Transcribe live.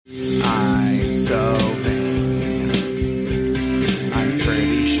so vain. I'm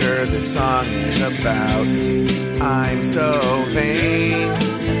pretty sure this song is about me. I'm so vain.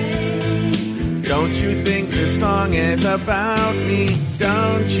 Don't you think this song is about me?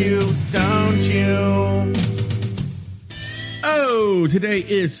 Don't you? Don't you? Oh, today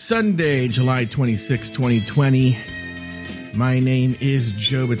is Sunday, July 26, 2020. My name is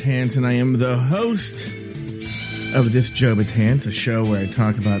Joe Betance, and I am the host of this Joe Betance, a show where I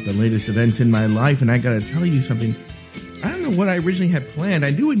talk about the latest events in my life. And I gotta tell you something. I don't know what I originally had planned.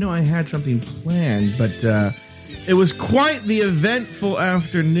 I do know I had something planned, but it was quite the eventful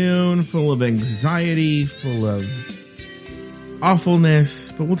afternoon, full of anxiety, full of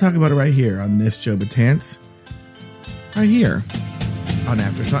awfulness. But we'll talk about it right here on this Joe Betance, right here on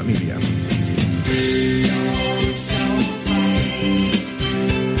Afterthought Media.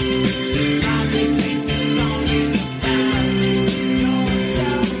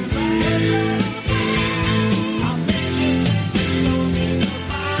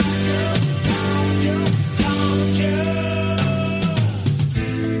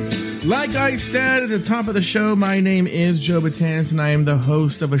 Like I said at the top of the show, my name is Joe Betance, and I am the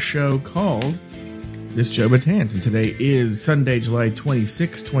host of a show called This Joe Betance. And today is Sunday, July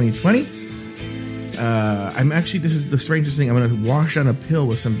 26, 2020. This is the strangest thing. I'm going to wash down a pill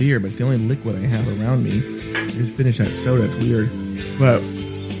with some beer, but it's the only liquid I have around me. I just finished that soda. It's weird. But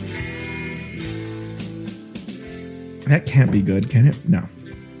that can't be good, can it? No.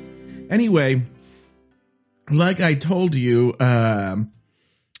 Anyway, like I told you,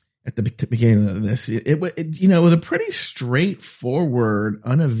 at the beginning of this, it was a pretty straightforward,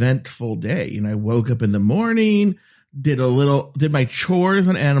 uneventful day. I woke up in the morning, did my chores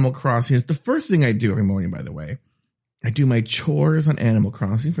on Animal Crossing. It's the first thing I do every morning, by the way. I do my chores on Animal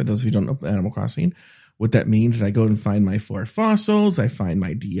Crossing. For those who don't know Animal Crossing, what that means is I go and find my 4 fossils. I find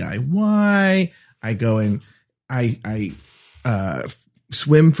my DIY. I go and I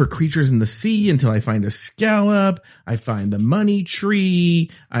swim for creatures in the sea until I find a scallop. I find the money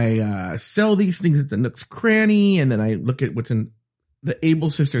tree. I sell these things at the Nook's Cranny, and then I look at what's in the Able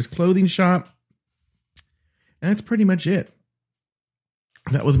Sisters clothing shop. And that's pretty much it.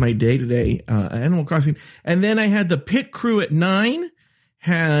 That was my day today, Animal Crossing. And then I had the pit crew at 9,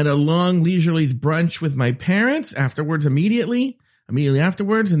 had a long leisurely brunch with my parents immediately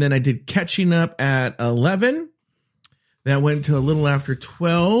afterwards. And then I did catching up at 11. That went to a little after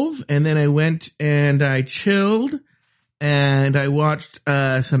 12, and then I went and I chilled, and I watched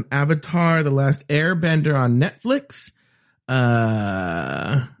some Avatar: The Last Airbender on Netflix.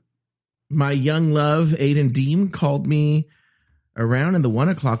 My young love, Aiden Deem, called me around in the 1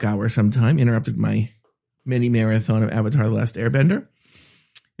 o'clock hour sometime, interrupted my mini marathon of Avatar: The Last Airbender,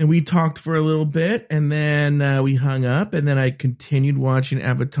 and we talked for a little bit, and then we hung up, and then I continued watching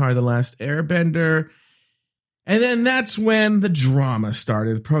Avatar: The Last Airbender. And then that's when the drama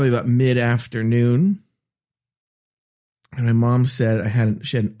started, probably about mid-afternoon. And my mom said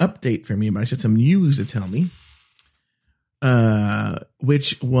she had an update for me, but she had some news to tell me.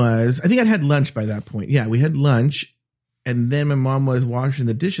 Which was, I think I'd had lunch by that point. Yeah, we had lunch. And then my mom was washing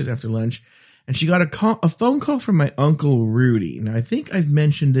the dishes after lunch. And she got a phone call from my Uncle Rudy. Now, I think I've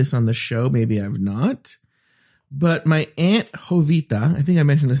mentioned this on the show. Maybe I've not. But my Aunt Jovita, I think I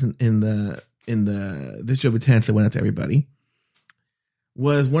mentioned this in this Joe Betance that went out to everybody,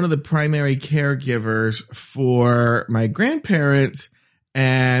 was one of the primary caregivers for my grandparents.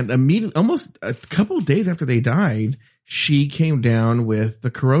 And almost a couple of days after they died, she came down with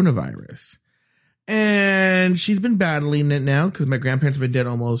the coronavirus. And she's been battling it now because my grandparents have been dead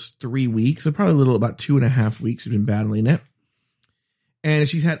almost 3 weeks. So probably about 2.5 weeks she's been battling it. And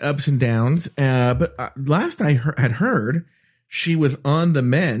she's had ups and downs. But last I had heard, she was on the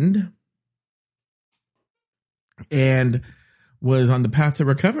mend and was on the path to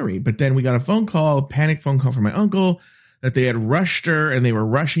recovery. But then we got a panic phone call from my uncle that they had rushed her, and they were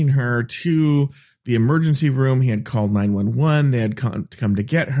rushing her to the emergency room. He had called 911. They had come to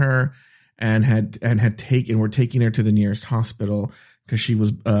get her and were taking her to the nearest hospital because she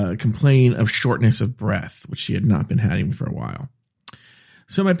was complaining of shortness of breath, which she had not been having for a while.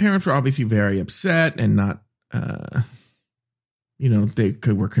 So my parents were obviously very upset and not,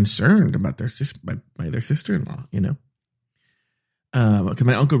 they were concerned about their sister-in-law, because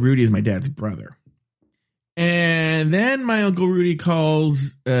my Uncle Rudy is my dad's brother. And then my Uncle Rudy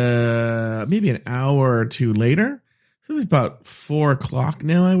calls maybe an hour or two later. So this is about 4 o'clock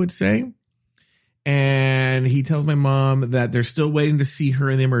now, I would say. And he tells my mom that they're still waiting to see her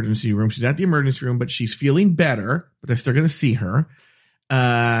in the emergency room. She's at the emergency room, but she's feeling better, but they're still going to see her.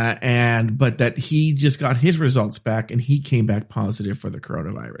 But that he just got his results back and he came back positive for the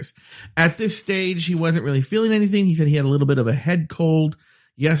coronavirus. At this stage, he wasn't really feeling anything. He said he had a little bit of a head cold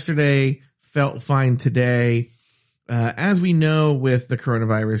yesterday, felt fine today. As we know with the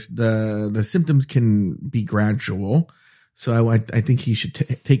coronavirus, the symptoms can be gradual. So I think he should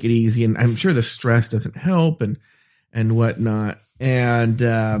take it easy. And I'm sure the stress doesn't help and whatnot.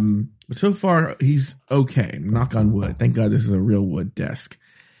 And but so far, he's okay. Knock on wood. Thank God this is a real wood desk.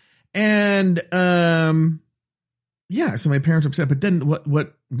 And yeah, so my parents were upset. But then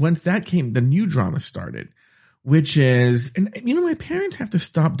what once that came, the new drama started. Which is, and you know, my parents have to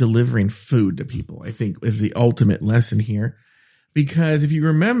stop delivering food to people, I think is the ultimate lesson here. Because if you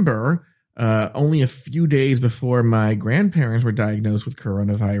remember, only a few days before my grandparents were diagnosed with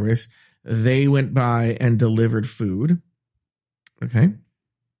coronavirus, they went by and delivered food. Okay.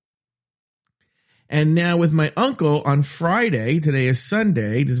 And now with my uncle on Friday, today is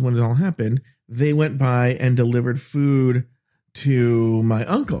Sunday, this is when it all happened, they went by and delivered food to my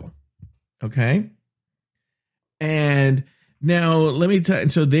uncle. Okay. And now let me tell you,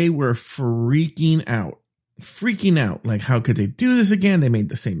 so they were freaking out. Like, how could they do this again? They made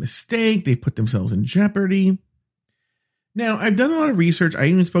the same mistake. They put themselves in jeopardy. Now, I've done a lot of research. I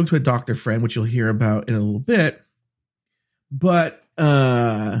even spoke to a doctor friend, which you'll hear about in a little bit. But,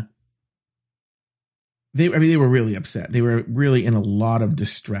 they were really upset. They were really in a lot of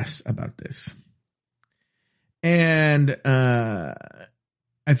distress about this. And,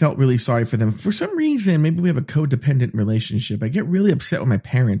 I felt really sorry for them. For some reason, maybe we have a codependent relationship. I get really upset when my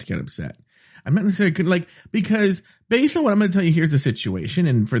parents get upset. I'm not necessarily because based on what I'm going to tell you, here's the situation.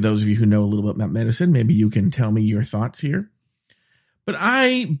 And for those of you who know a little bit about medicine, maybe you can tell me your thoughts here. But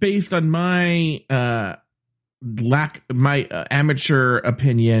based on my amateur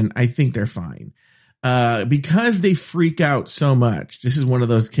opinion, I think they're fine. Because they freak out so much. This is one of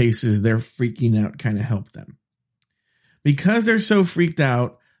those cases, their freaking out kind of helped them. Because they're so freaked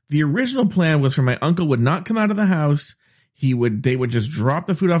out, the original plan was for my uncle would not come out of the house. They would just drop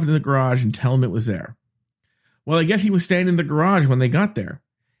the food off into the garage and tell him it was there. Well, I guess he was standing in the garage when they got there.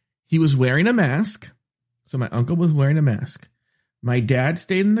 He was wearing a mask. So my uncle was wearing a mask. My dad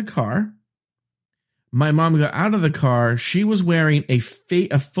stayed in the car. My mom got out of the car. She was wearing a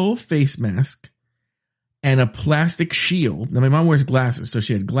full face mask and a plastic shield. Now my mom wears glasses. So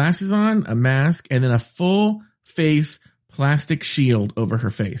she had glasses on, a mask, and then a full face plastic shield over her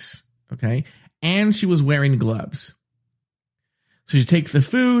face. Okay. And she was wearing gloves. So she takes the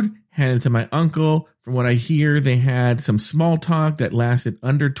food, handed it to my uncle. From what I hear, they had some small talk that lasted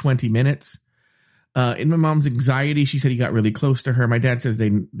under 20 minutes. In my mom's anxiety, she said he got really close to her. My dad says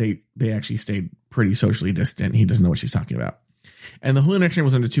they actually stayed pretty socially distant. He doesn't know what she's talking about. And the whole interaction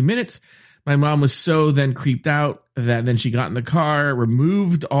was under 2 minutes. My mom was so then creeped out that then she got in the car,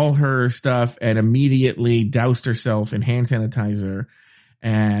 removed all her stuff, and immediately doused herself in hand sanitizer.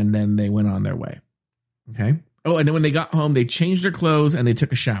 And then they went on their way. Okay. Oh, and then when they got home, they changed their clothes and they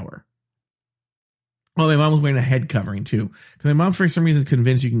took a shower. Oh, my mom was wearing a head covering too. Because my mom, for some reason, is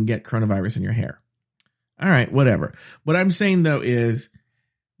convinced you can get coronavirus in your hair. All right, whatever. What I'm saying, though, is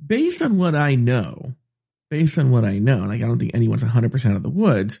based on what I know, like I don't think anyone's 100% of the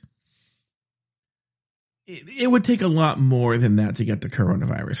woods, it would take a lot more than that to get the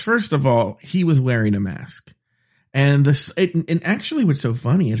coronavirus. First of all, he was wearing a mask. And actually what's so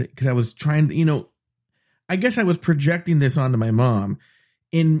funny is because I was trying to, I guess I was projecting this onto my mom.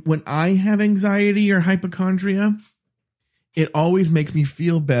 When I have anxiety or hypochondria, it always makes me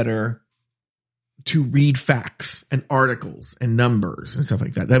feel better to read facts and articles and numbers and stuff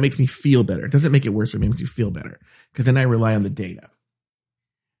like that. That makes me feel better. It doesn't make it worse for me. It makes me feel better because then I rely on the data.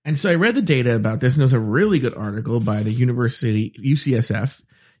 And so I read the data about this, and there's a really good article by the UCSF,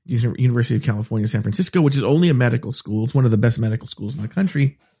 University of California, San Francisco, which is only a medical school. It's one of the best medical schools in the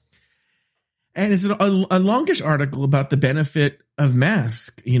country. And it's a longish article about the benefit of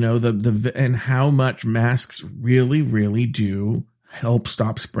masks, and how much masks really, really do help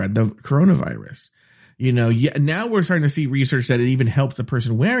stop spread the coronavirus. Now we're starting to see research that it even helps the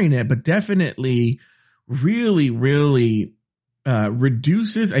person wearing it, but definitely really, really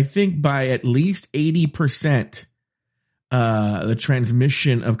reduces, I think, by at least 80% the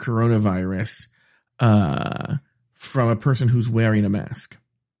transmission of coronavirus from a person who's wearing a mask.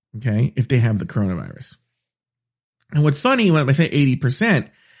 Okay, if they have the coronavirus. And what's funny when I say 80%,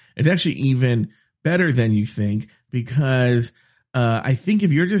 it's actually even better than you think, because I think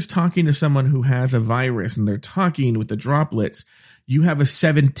if you're just talking to someone who has a virus and they're talking with the droplets, you have a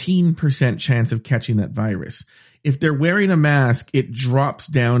 17% chance of catching that virus. If they're wearing a mask, it drops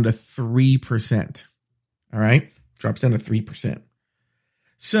down to 3%. All right? Drops down to 3%.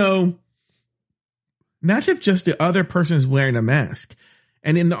 So that's if just the other person is wearing a mask.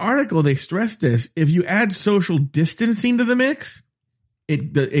 And in the article, they stress this. If you add social distancing to the mix,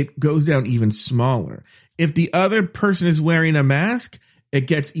 it goes down even smaller. If the other person is wearing a mask, it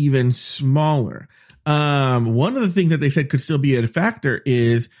gets even smaller. One of the things that they said could still be a factor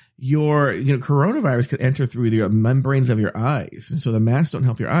is coronavirus could enter through the membranes of your eyes. And so the masks don't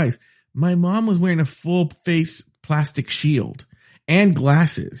help your eyes. My mom was wearing a full face plastic shield and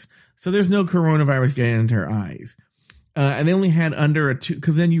glasses. So there's no coronavirus getting into her eyes. And they only had under a 2,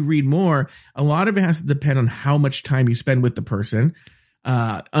 because then you read more. A lot of it has to depend on how much time you spend with the person.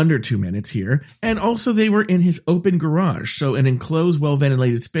 Under 2 minutes here. And also they were in his open garage. So an enclosed,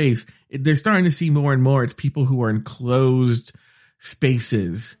 well-ventilated space. They're starting to see more and more. It's people who are in closed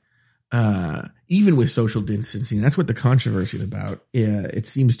spaces, even with social distancing. That's what the controversy is about. It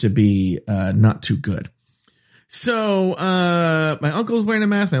seems to be not too good. So my uncle was wearing a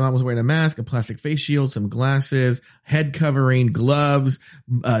mask. My mom was wearing a mask, a plastic face shield, some glasses, head covering, gloves,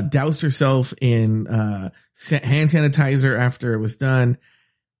 doused herself in hand sanitizer after it was done.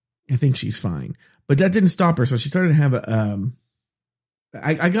 I think she's fine. But that didn't stop her. So she started to have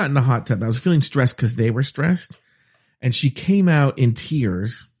I got in the hot tub. I was feeling stressed because they were stressed. And she came out in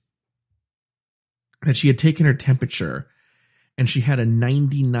tears that she had taken her temperature and she had a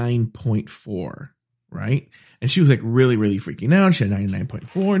 99.4. Right. And she was like really, really freaking out. She had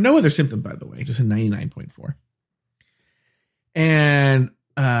 99.4. No other symptom, by the way, just a 99.4. And,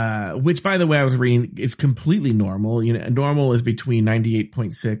 which by the way, I was reading is completely normal. Normal is between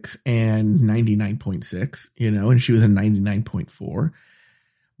 98.6 and 99.6, and she was a 99.4,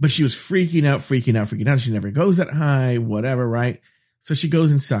 but she was freaking out. She never goes that high, whatever. Right. So she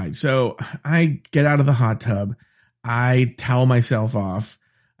goes inside. So I get out of the hot tub. I towel myself off.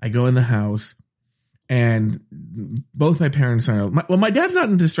 I go in the house. And both my parents are, my dad's not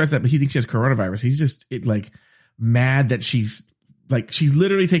in distress that, but he thinks she has coronavirus. He's just mad that she's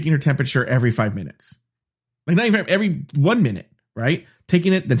literally taking her temperature every 5 minutes. Like not even every 1 minute, right?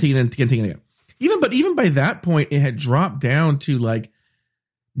 Taking it, then taking it, taking it again. Even by that point, it had dropped down to like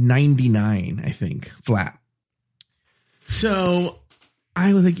 99, I think, flat. So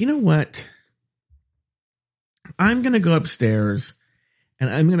I was like, you know what? I'm going to go upstairs and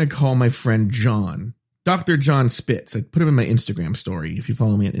I'm going to call my friend John. Dr. John Spitz. I put him in my Instagram story. If you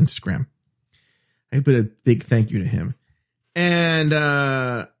follow me on Instagram, I put a big thank you to him.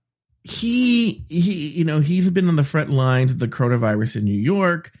 And, he's been on the front lines of the coronavirus in New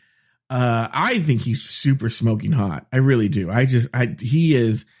York. I think he's super smoking hot. I really do. He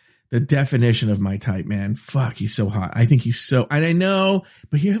is the definition of my type, man. Fuck, he's so hot. I think he's so, and I know,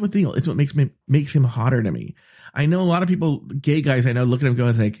 but here's what the deal. It's what makes him hotter to me. I know a lot of people, gay guys I know, look at him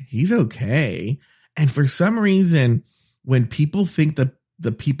going like, he's okay. And for some reason, when people think that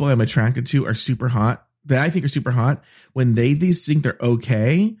the people I'm attracted to are super hot, that I think are super hot, when they think they're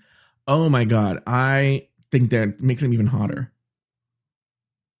okay, oh my God, I think that makes them even hotter.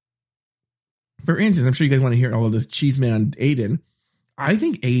 For instance, I'm sure you guys want to hear all of this cheese man Aiden. I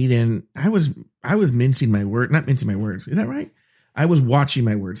think Aiden, I was mincing my word, not mincing my words. Is that right? I was watching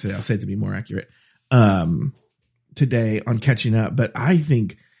my words today. I'll say it to be more accurate. Today on catching up, but I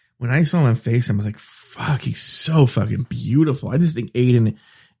think when I saw him on face, I was like, fuck, he's so fucking beautiful. I just think Aiden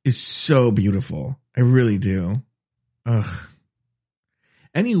is so beautiful. I really do. Ugh.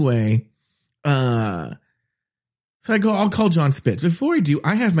 Anyway, so I'll call John Spitz. Before I do,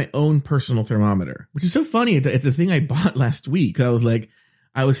 I have my own personal thermometer, which is so funny. It's a thing I bought last week. I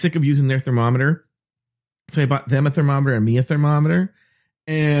was sick of using their thermometer. So I bought them a thermometer and me a thermometer.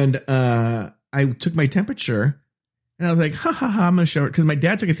 And, I took my temperature and I was like, I'm going to show it. Cause my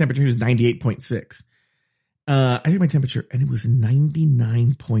dad took his temperature. He was 98.6. I took my temperature and it was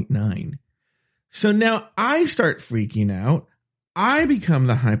 99.9. So now I start freaking out. I become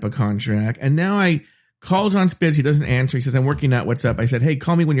the hypochondriac. And now I call John Spitz. He doesn't answer. He says, I'm working out. What's up? I said, hey,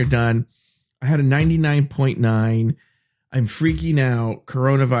 call me when you're done. I had a 99.9. I'm freaking out.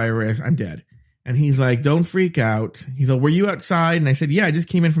 Coronavirus. I'm dead. And he's like, don't freak out. He's like, were you outside? And I said, yeah, I just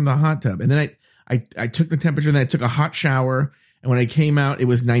came in from the hot tub. And then I took the temperature and then I took a hot shower. And when I came out, it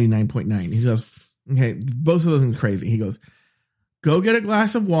was 99.9. He goes, okay, both of those things are crazy. He goes, go get a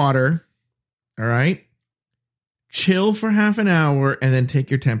glass of water. All right. Chill for half an hour and then take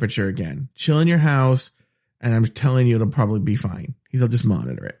your temperature again. Chill in your house. And I'm telling you, it'll probably be fine. He'll just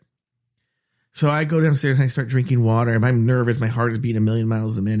monitor it. So I go downstairs and I start drinking water. And I'm nervous. My heart is beating a million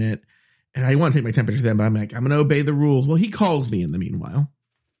miles a minute. And I want to take my temperature then, but I'm like, I'm going to obey the rules. Well, he calls me in the meanwhile.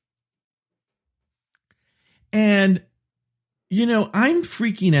 And, I'm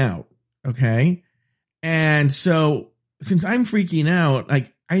freaking out. Okay. And so since I'm freaking out,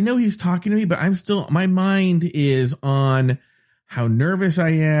 like I know he's talking to me, but my mind is on how nervous I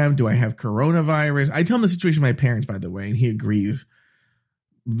am. Do I have coronavirus? I tell him the situation with my parents, by the way, and he agrees.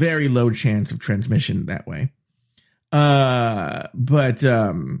 Very low chance of transmission that way. I'm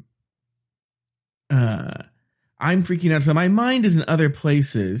freaking out. So my mind is in other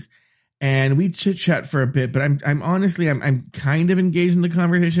places, and we chit chat for a bit, but I'm honestly kind of engaged in the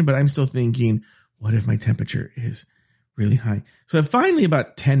conversation, but I'm still thinking, what if my temperature is really high? So finally,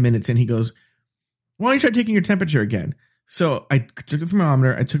 about 10 minutes in, he goes, why don't you try taking your temperature again? So I took the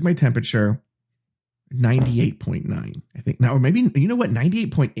thermometer. I took my temperature, 98.9, I think. Now, or maybe, you know what?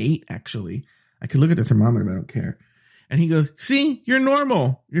 98.8, actually. I could look at the thermometer, but I don't care. And he goes, see, you're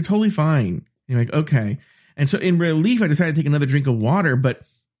normal. You're totally fine. And you're like, okay. And so in relief, I decided to take another drink of water, but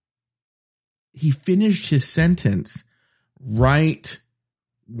he finished his sentence right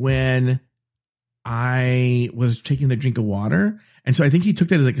when I was taking the drink of water. And so I think he took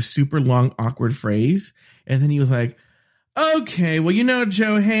that as like a super long, awkward phrase. And then he was like, okay, well, you know,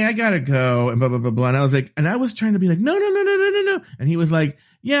 Joe, hey, I gotta go, and blah, blah, blah, blah. And I was like, and I was trying to be like, no. And he was like,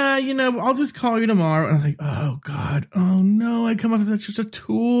 yeah, you know, I'll just call you tomorrow. And I was like, oh God, oh no, I come off as such a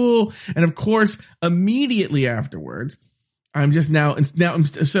tool. And of course, immediately afterwards, now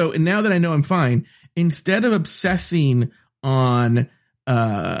that I know I'm fine, instead of obsessing on,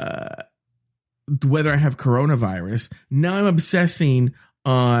 whether I have coronavirus, now I'm obsessing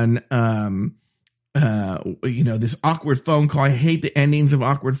on, this awkward phone call. I hate the endings of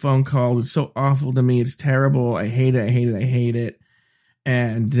awkward phone calls. It's so awful to me. It's terrible. I hate it.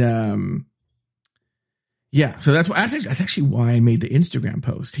 And, so that's actually why I made the Instagram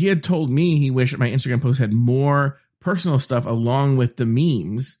post. He had told me he wished my Instagram post had more personal stuff along with the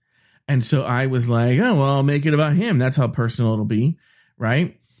memes. And so I was like, oh, well, I'll make it about him. That's how personal it'll be.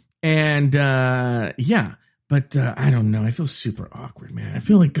 Right. And, but I don't know. I feel super awkward, man. I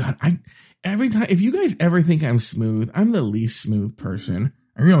feel like, God, every time, if you guys ever think I'm smooth, I'm the least smooth person.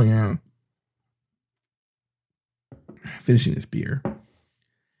 I really am. Finishing this beer.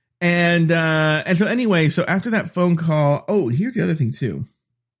 And so anyway, so after that phone call, here's the other thing too.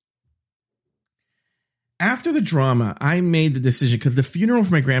 After the drama, I made the decision, because the funeral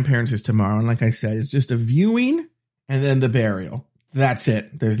for my grandparents is tomorrow. And like I said, it's just a viewing and then the burial. That's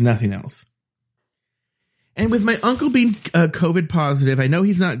it. There's nothing else. And with my uncle being COVID positive, I know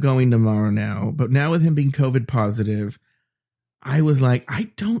he's not going tomorrow now, but now with him being COVID positive, I was like, I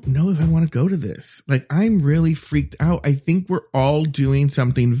don't know if I want to go to this. Like, I'm really freaked out. I think we're all doing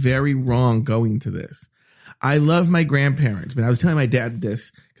something very wrong going to this. I love my grandparents, but I was telling my dad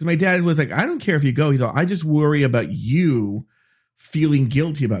this because my dad was like, I don't care if you go. He thought, I just worry about you feeling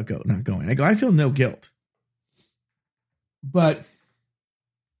guilty about not going. I go, I feel no guilt. But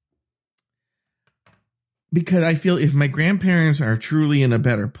because I feel if my grandparents are truly in a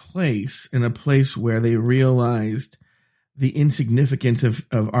better place, in a place where they realized the insignificance of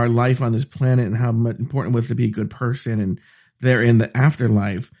our life on this planet and how important it was to be a good person, and they're in the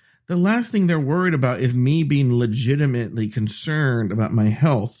afterlife, the last thing they're worried about is me being legitimately concerned about my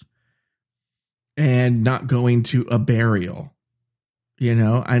health and not going to a burial,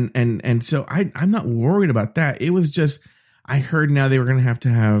 and so I'm not worried about that. It was just, I heard now they were going to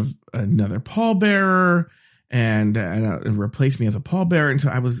have another pallbearer and replace me as a pallbearer.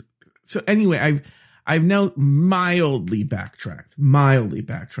 And so anyway, I've now mildly backtracked.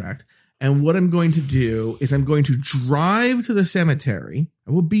 And what I'm going to do is I'm going to drive to the cemetery.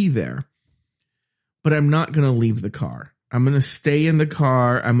 I will be there, but I'm not going to leave the car. I'm going to stay in the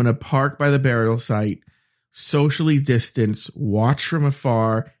car. I'm going to park by the burial site, socially distance, watch from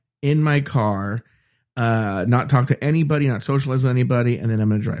afar in my car, not talk to anybody, not socialize with anybody, and then I'm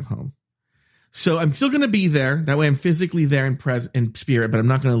going to drive home. So I'm still going to be there. That way I'm physically there in spirit, but I'm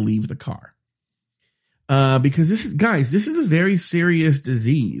not going to leave the car. Because this is a very serious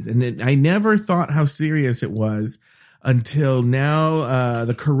disease. And I never thought how serious it was until now.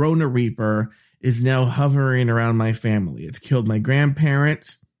 The Corona Reaper is now hovering around my family. It's killed my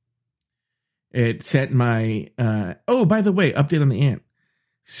grandparents. It sent my, by the way, update on the aunt.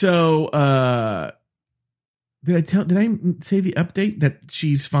 So, did I say the update that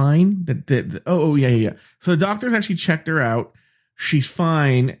she's fine? Yeah. So the doctors actually checked her out. She's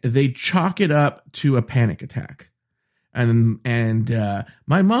fine. They chalk it up to a panic attack. And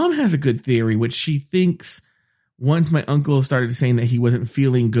my mom has a good theory, which she thinks once my uncle started saying that he wasn't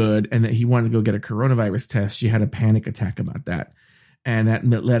feeling good and that he wanted to go get a coronavirus test, she had a panic attack about that. And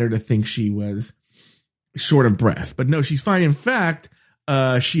that led her to think she was short of breath. But no, she's fine. In fact,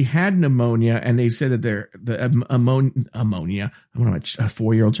 she had pneumonia, and they said that ammonia. I don't know, a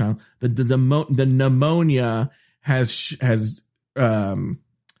 4-year-old child. The pneumonia has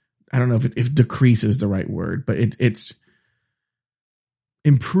I don't know if decrease is the right word, but it's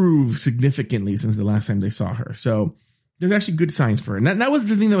improved significantly since the last time they saw her. So there's actually good signs for her. And that was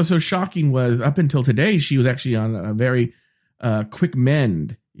the thing that was so shocking, was up until today, she was actually on a very quick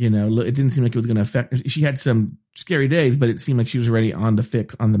mend. You know, it didn't seem like it was going to affect. She had some scary days, but it seemed like she was already on the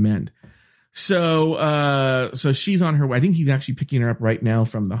fix, on the mend. So she's on her way. I think he's actually picking her up right now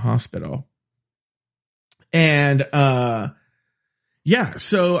from the hospital. And I'm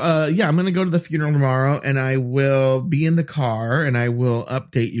going to go to the funeral tomorrow, and I will be in the car, and I will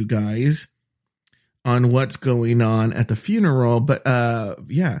update you guys on what's going on at the funeral. But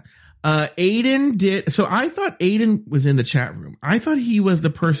Aiden did. So I thought Aiden was in the chat room. I thought he was the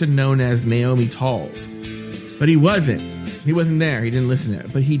person known as Naomi Talls, but he wasn't. He wasn't there. He didn't listen to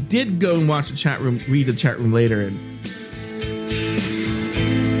it, but he did go and watch the chat room, read the chat room later, and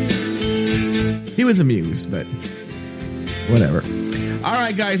he was amused, but whatever. All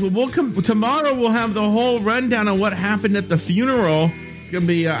right, guys. Well, tomorrow we'll have the whole rundown on what happened at the funeral. It's going to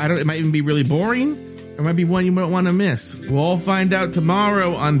be, it might even be really boring. It might be one you might want to miss. We'll all find out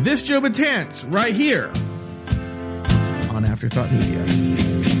tomorrow on this Joe Betance right here on Afterthought Media.